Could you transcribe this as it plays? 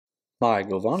Hi,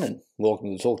 Govan, and welcome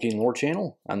to the Tolkien Lore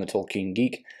channel. I'm the Tolkien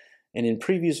Geek, and in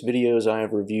previous videos I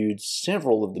have reviewed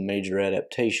several of the major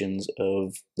adaptations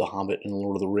of The Hobbit and The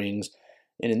Lord of the Rings,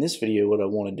 and in this video what I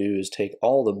want to do is take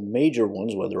all the major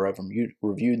ones, whether I've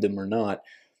reviewed them or not,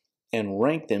 and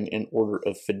rank them in order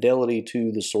of fidelity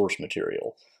to the source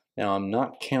material. Now I'm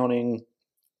not counting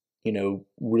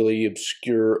really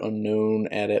obscure, unknown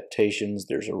adaptations.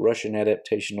 There's a Russian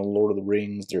adaptation of Lord of the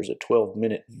Rings. There's a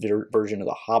 12-minute version of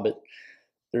The Hobbit.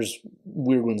 There's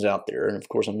weird ones out there. And of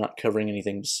course, I'm not covering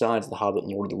anything besides The Hobbit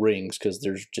and Lord of the Rings because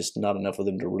there's just not enough of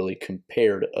them to really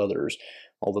compare to others.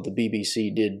 Although the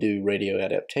BBC did do radio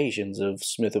adaptations of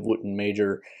Smith of Wootton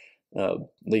Major,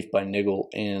 Leaf by Niggle,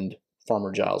 and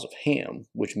Farmer Giles of Ham,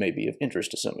 which may be of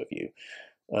interest to some of you.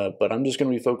 But I'm just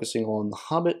going to be focusing on The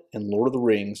Hobbit and Lord of the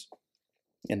Rings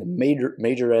and the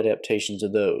major adaptations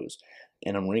of those.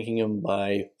 And I'm ranking them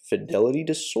by fidelity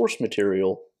to source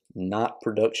material, not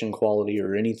production quality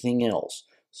or anything else.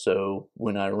 So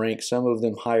when I rank some of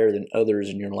them higher than others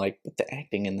and you're like, but the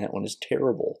acting in that one is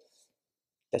terrible,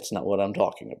 that's not what I'm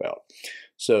talking about.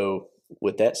 So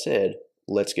with that said,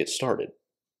 let's get started.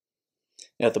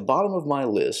 Now, at the bottom of my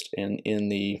list, and in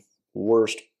the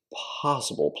worst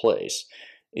possible place,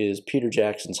 is Peter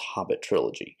Jackson's Hobbit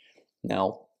trilogy.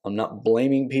 Now, I'm not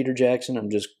blaming Peter Jackson, I'm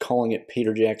just calling it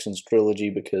Peter Jackson's trilogy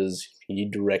because he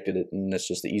directed it and that's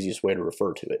just the easiest way to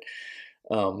refer to it.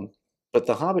 But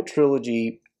the Hobbit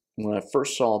trilogy, when I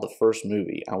first saw the first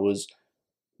movie, I was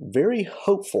very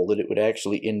hopeful that it would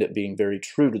actually end up being very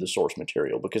true to the source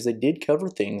material because they did cover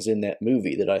things in that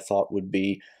movie that I thought would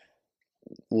be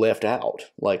left out,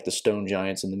 like the Stone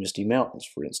Giants and the Misty Mountains,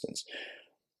 for instance.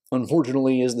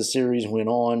 Unfortunately, as the series went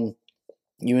on,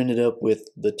 you ended up with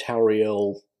the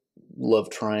Tauriel love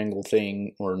triangle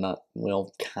thing, or not,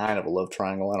 well, kind of a love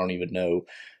triangle, I don't even know.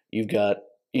 You've got,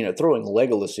 throwing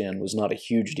Legolas in was not a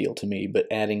huge deal to me, but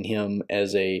adding him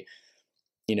as a,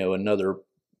 another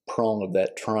prong of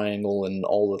that triangle and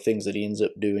all the things that he ends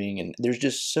up doing, and there's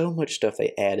just so much stuff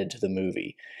they added to the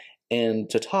movie. And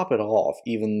to top it off,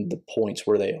 even the points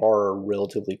where they are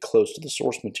relatively close to the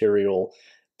source material,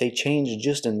 they change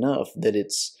just enough that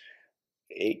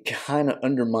it kind of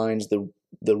undermines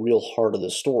the real heart of the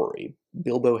story.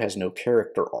 Bilbo has no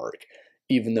character arc,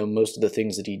 even though most of the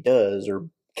things that he does are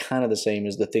kind of the same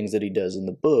as the things that he does in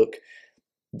the book.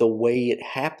 The way it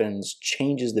happens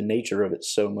changes the nature of it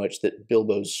so much that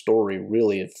Bilbo's story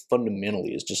really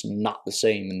fundamentally is just not the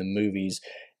same in the movies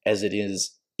as it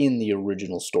is in the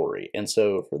original story. And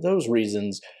so for those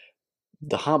reasons,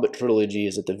 the Hobbit trilogy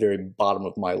is at the very bottom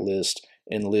of my list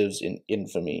and lives in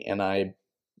infamy, and I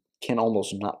can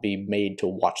almost not be made to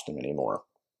watch them anymore.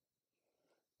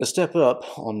 A step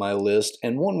up on my list,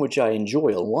 and one which I enjoy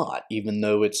a lot, even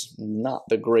though it's not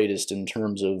the greatest in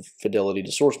terms of fidelity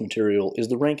to source material, is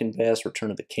the Rankin Bass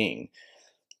Return of the King.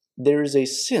 There is a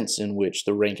sense in which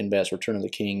the Rankin Bass Return of the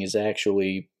King is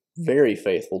actually very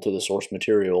faithful to the source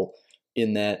material,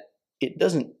 in that it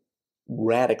doesn't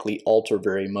radically alter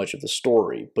very much of the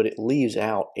story, but it leaves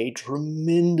out a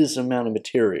tremendous amount of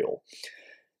material.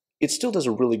 It still does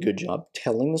a really good job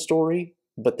telling the story,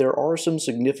 but there are some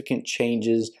significant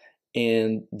changes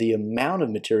in the amount of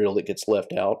material that gets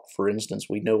left out. For instance,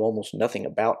 we know almost nothing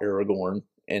about Aragorn,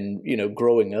 and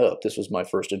growing up, this was my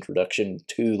first introduction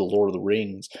to The Lord of the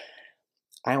Rings.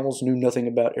 I almost knew nothing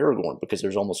about Aragorn because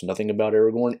there's almost nothing about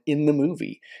Aragorn in the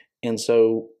movie. And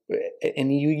so,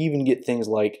 and you even get things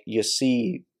like, you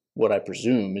see what I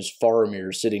presume is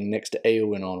Faramir sitting next to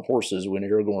Éowyn on horses when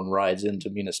Aragorn rides into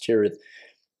Minas Tirith.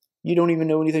 You don't even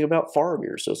know anything about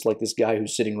Faramir, so it's like this guy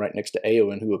who's sitting right next to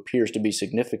Éowyn who appears to be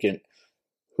significant.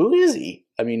 Who is he?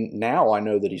 I mean, now I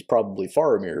know that he's probably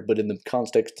Faramir, but in the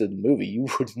context of the movie, you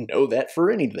wouldn't know that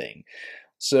for anything.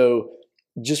 So,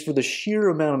 just for the sheer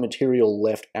amount of material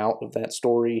left out of that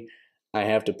story, I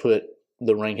have to put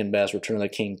the Rankin Bass Return of the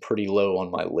King pretty low on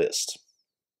my list.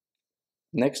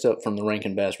 Next up from the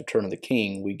Rankin Bass Return of the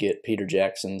King, we get Peter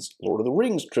Jackson's Lord of the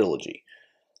Rings trilogy.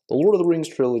 The Lord of the Rings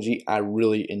trilogy I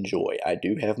really enjoy. I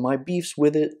do have my beefs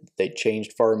with it. They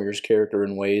changed Faramir's character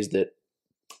in ways that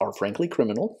are frankly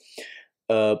criminal.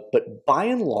 But by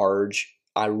and large,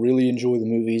 I really enjoy the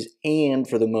movies, and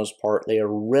for the most part, they are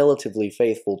relatively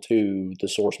faithful to the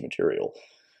source material.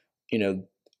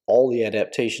 All the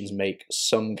adaptations make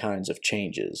some kinds of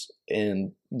changes,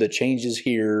 and the changes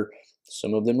here,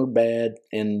 some of them are bad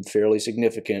and fairly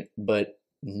significant, but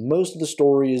most of the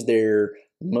story is there.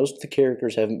 Most of the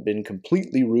characters haven't been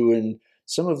completely ruined.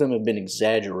 Some of them have been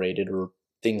exaggerated or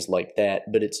things like that,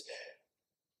 but it's,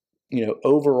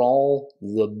 overall,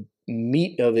 the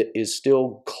meat of it is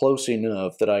still close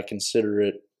enough that I consider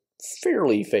it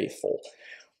fairly faithful.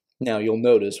 Now you'll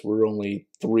notice we're only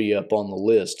 3 up on the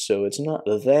list, so it's not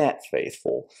that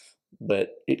faithful,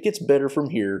 but it gets better from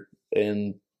here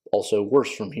and also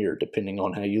worse from here, depending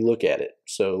on how you look at it.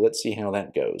 So let's see how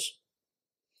that goes.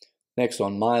 Next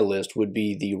on my list would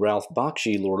be the Ralph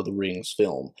Bakshi Lord of the Rings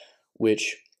film,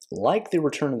 which, like the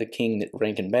Return of the King that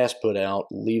Rankin Bass put out,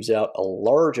 leaves out a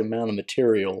large amount of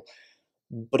material,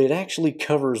 but it actually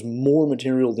covers more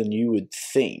material than you would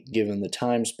think, given the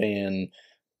time span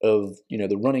of,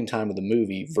 the running time of the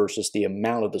movie versus the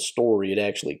amount of the story it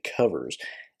actually covers.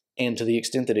 And to the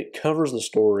extent that it covers the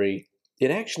story, it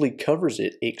actually covers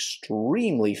it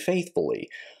extremely faithfully.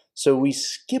 So we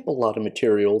skip a lot of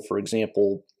material. For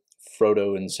example,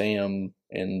 Frodo and Sam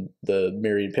and the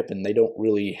Merry and Pippin, they don't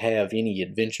really have any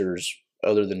adventures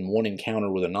other than one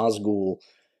encounter with a Nazgul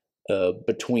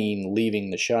between leaving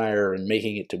the Shire and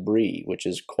making it to Bree, which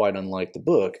is quite unlike the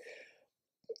book.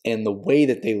 And the way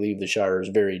that they leave the Shire is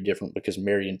very different because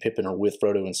Merry and Pippin are with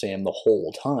Frodo and Sam the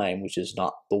whole time, which is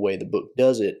not the way the book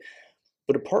does it.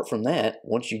 But apart from that,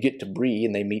 once you get to Bree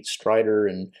and they meet Strider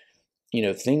and,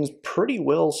 things pretty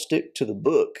well stick to the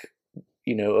book,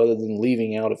 other than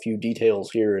leaving out a few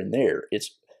details here and there.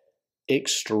 It's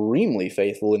extremely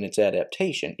faithful in its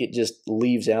adaptation. It just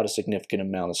leaves out a significant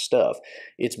amount of stuff.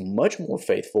 It's much more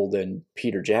faithful than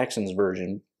Peter Jackson's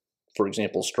version. For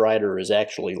example, Strider is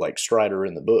actually like Strider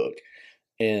in the book.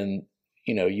 And,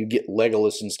 you get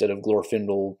Legolas instead of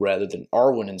Glorfindel rather than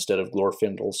Arwen instead of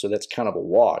Glorfindel, so that's kind of a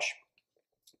wash.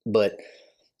 But,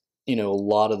 a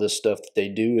lot of the stuff that they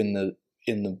do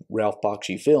in the Ralph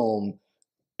Bakshi film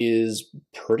is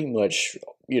pretty much,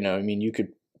 you could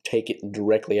take it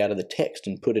directly out of the text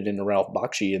and put it into Ralph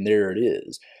Bakshi, and there it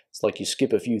is. It's like you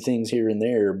skip a few things here and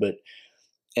there,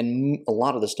 and a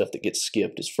lot of the stuff that gets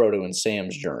skipped is Frodo and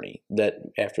Sam's journey. That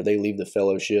after they leave the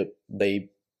Fellowship, they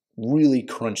really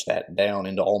crunch that down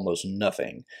into almost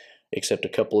nothing, except a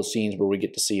couple of scenes where we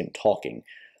get to see them talking.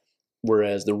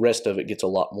 Whereas the rest of it gets a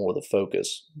lot more of the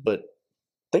focus. But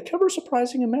they cover a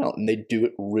surprising amount, and they do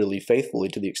it really faithfully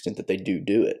to the extent that they do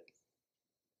it.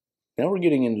 Now we're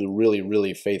getting into the really,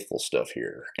 really faithful stuff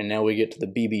here. And now we get to the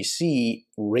BBC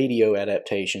radio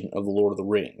adaptation of The Lord of the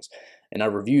Rings. And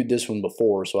I've reviewed this one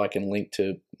before, so I can link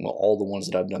to all the ones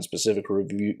that I've done specific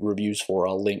reviews for.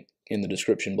 I'll link in the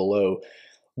description below.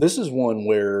 This is one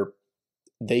where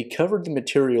they covered the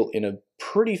material in a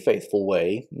pretty faithful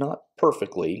way, not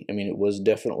perfectly. I mean, it was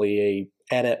definitely a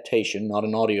adaptation, not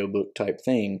an audiobook type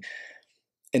thing.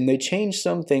 And they changed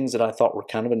some things that I thought were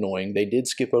kind of annoying. They did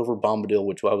skip over Bombadil,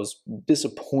 which I was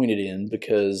disappointed in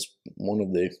because one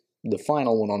of the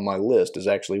final one on my list is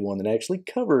actually one that actually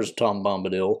covers Tom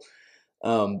Bombadil.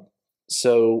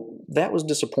 So that was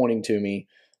disappointing to me.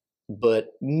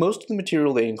 But most of the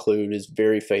material they include is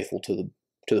very faithful to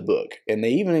the book. And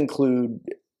they even include,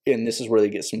 and this is where they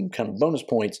get some kind of bonus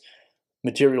points,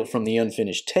 material from the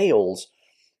unfinished tales,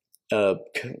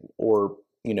 or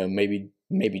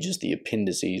maybe just the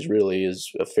appendices really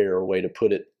is a fairer way to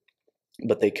put it.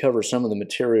 But they cover some of the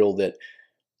material that,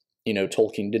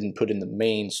 Tolkien didn't put in the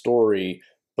main story,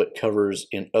 but covers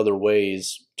in other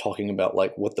ways, talking about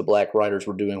like what the Black Riders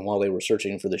were doing while they were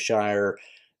searching for the Shire,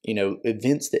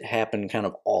 events that happen kind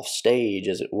of off stage,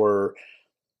 as it were.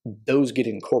 Those get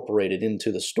incorporated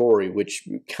into the story, which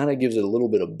kind of gives it a little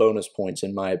bit of bonus points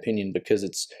in my opinion, because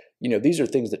it's, these are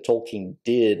things that Tolkien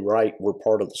did right, were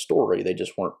part of the story. They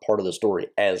just weren't part of the story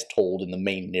as told in the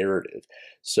main narrative.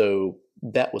 So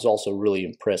that was also really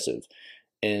impressive.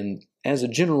 And as a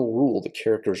general rule, the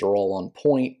characters are all on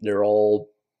point. They're all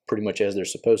pretty much as they're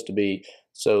supposed to be.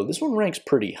 So this one ranks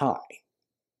pretty high.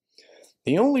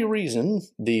 The only reason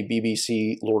the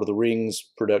BBC Lord of the Rings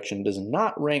production does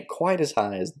not rank quite as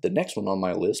high as the next one on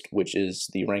my list, which is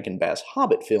the Rankin Bass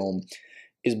Hobbit film,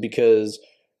 is because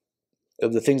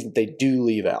of the things that they do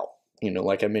leave out.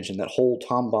 Like I mentioned, that whole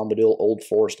Tom Bombadil Old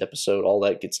Forest episode, all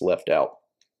that gets left out.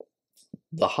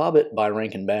 The Hobbit by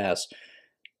Rankin Bass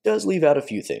does leave out a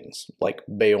few things, like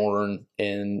Beorn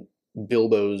and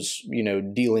Bilbo's,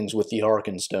 dealings with the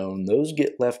Arkenstone. Those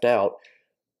get left out.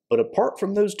 But apart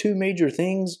from those two major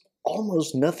things,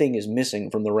 almost nothing is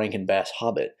missing from the Rankin Bass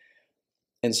Hobbit.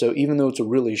 And so even though it's a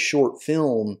really short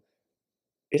film,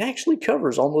 it actually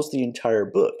covers almost the entire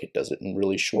book. It does it in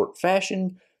really short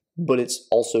fashion, but it's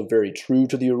also very true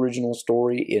to the original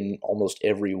story in almost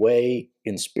every way,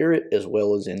 in spirit as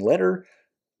well as in letter.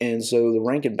 And so the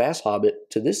Rankin Bass Hobbit,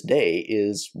 to this day,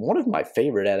 is one of my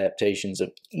favorite adaptations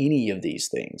of any of these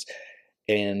things.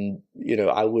 And,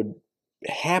 I would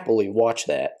happily watch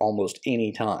that almost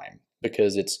any time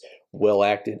because it's well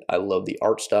acted. I love the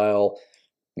art style.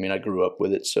 I mean, I grew up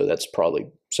with it, so that's probably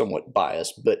somewhat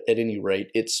biased, but at any rate,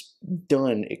 it's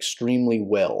done extremely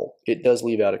well. It does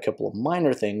leave out a couple of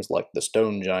minor things like the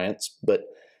stone giants, but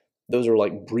those are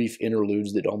like brief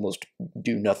interludes that almost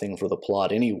do nothing for the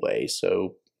plot anyway,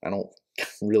 so I don't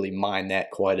really mind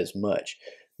that quite as much.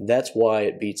 That's why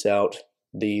it beats out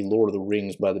the Lord of the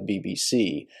Rings by the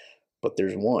BBC, but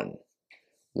there's one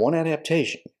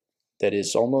adaptation that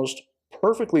is almost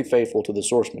perfectly faithful to the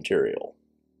source material.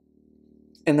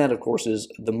 And that, of course,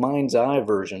 is the Mind's Eye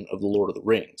version of The Lord of the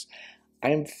Rings. I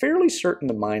am fairly certain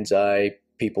the Mind's Eye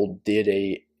people did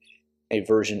a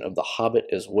version of The Hobbit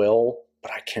as well,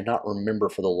 but I cannot remember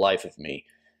for the life of me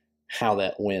how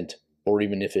that went, or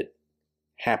even if it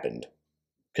happened,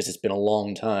 because it's been a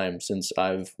long time since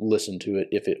I've listened to it,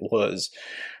 if it was.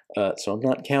 So I'm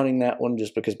not counting that one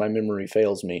just because my memory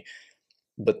fails me.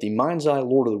 But the Mind's Eye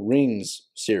Lord of the Rings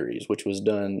series, which was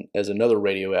done as another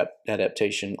radio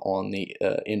adaptation on the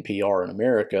NPR in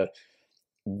America,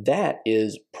 that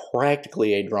is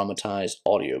practically a dramatized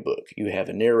audiobook. You have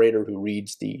a narrator who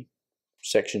reads the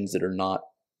sections that are not,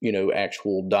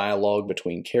 actual dialogue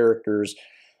between characters.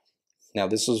 Now,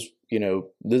 this is,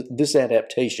 this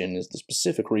adaptation is the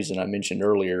specific reason I mentioned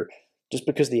earlier. Just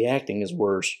because the acting is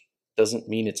worse doesn't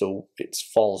mean it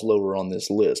falls lower on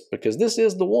this list, because this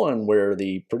is the one where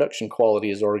the production quality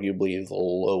is arguably the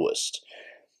lowest.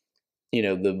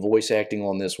 The voice acting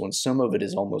on this one, some of it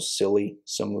is almost silly.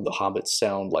 Some of the hobbits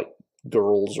sound like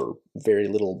girls or very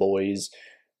little boys,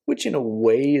 which in a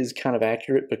way is kind of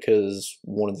accurate, because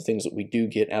one of the things that we do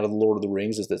get out of The Lord of the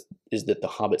Rings is that the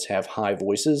hobbits have high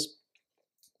voices.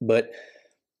 But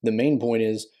the main point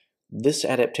is this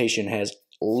adaptation has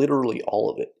literally all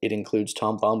of it. It includes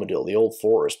Tom Bombadil, the Old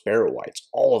Forest, Barrow-wights,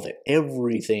 all of it.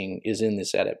 Everything is in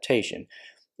this adaptation.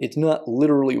 It's not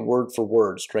literally word for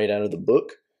word straight out of the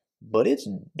book, but it's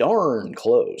darn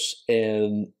close.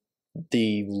 And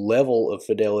the level of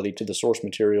fidelity to the source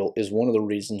material is one of the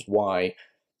reasons why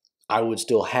I would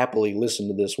still happily listen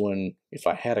to this one if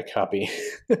I had a copy,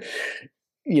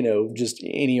 just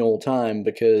any old time,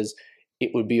 because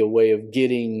it would be a way of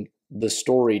getting the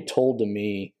story told to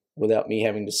me without me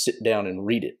having to sit down and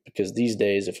read it. Because these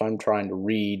days, if I'm trying to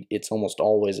read, it's almost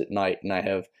always at night, and I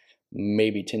have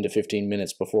maybe 10 to 15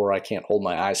 minutes before I can't hold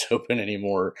my eyes open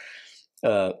anymore.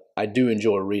 I do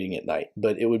enjoy reading at night,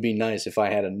 but it would be nice if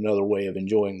I had another way of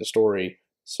enjoying the story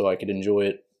so I could enjoy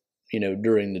it,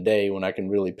 during the day when I can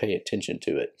really pay attention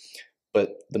to it.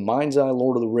 But the Mind's Eye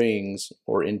Lord of the Rings,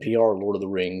 or NPR Lord of the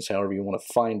Rings, however you want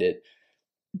to find it,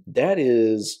 that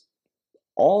is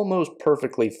almost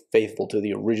perfectly faithful to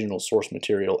the original source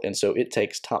material, and so it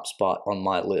takes top spot on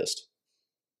my list.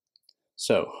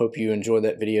 So, hope you enjoyed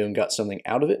that video and got something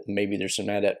out of it. Maybe there's some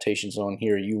adaptations on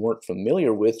here you weren't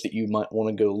familiar with that you might want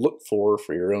to go look for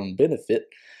your own benefit.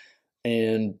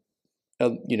 And,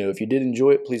 if you did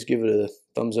enjoy it, please give it a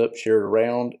thumbs up, share it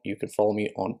around. You can follow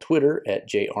me on Twitter at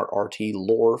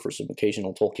JRRTLore for some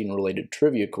occasional Tolkien-related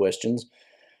trivia questions.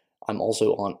 I'm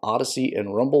also on Odyssey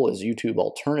and Rumble as YouTube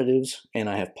alternatives, and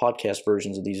I have podcast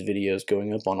versions of these videos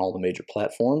going up on all the major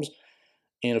platforms.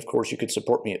 And of course, you could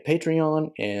support me at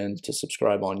Patreon, and to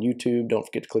subscribe on YouTube, don't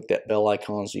forget to click that bell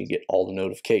icon so you get all the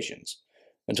notifications.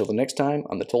 Until the next time,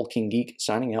 I'm the Tolkien Geek,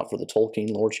 signing out for the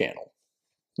Tolkien Lore channel.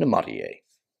 Namatie.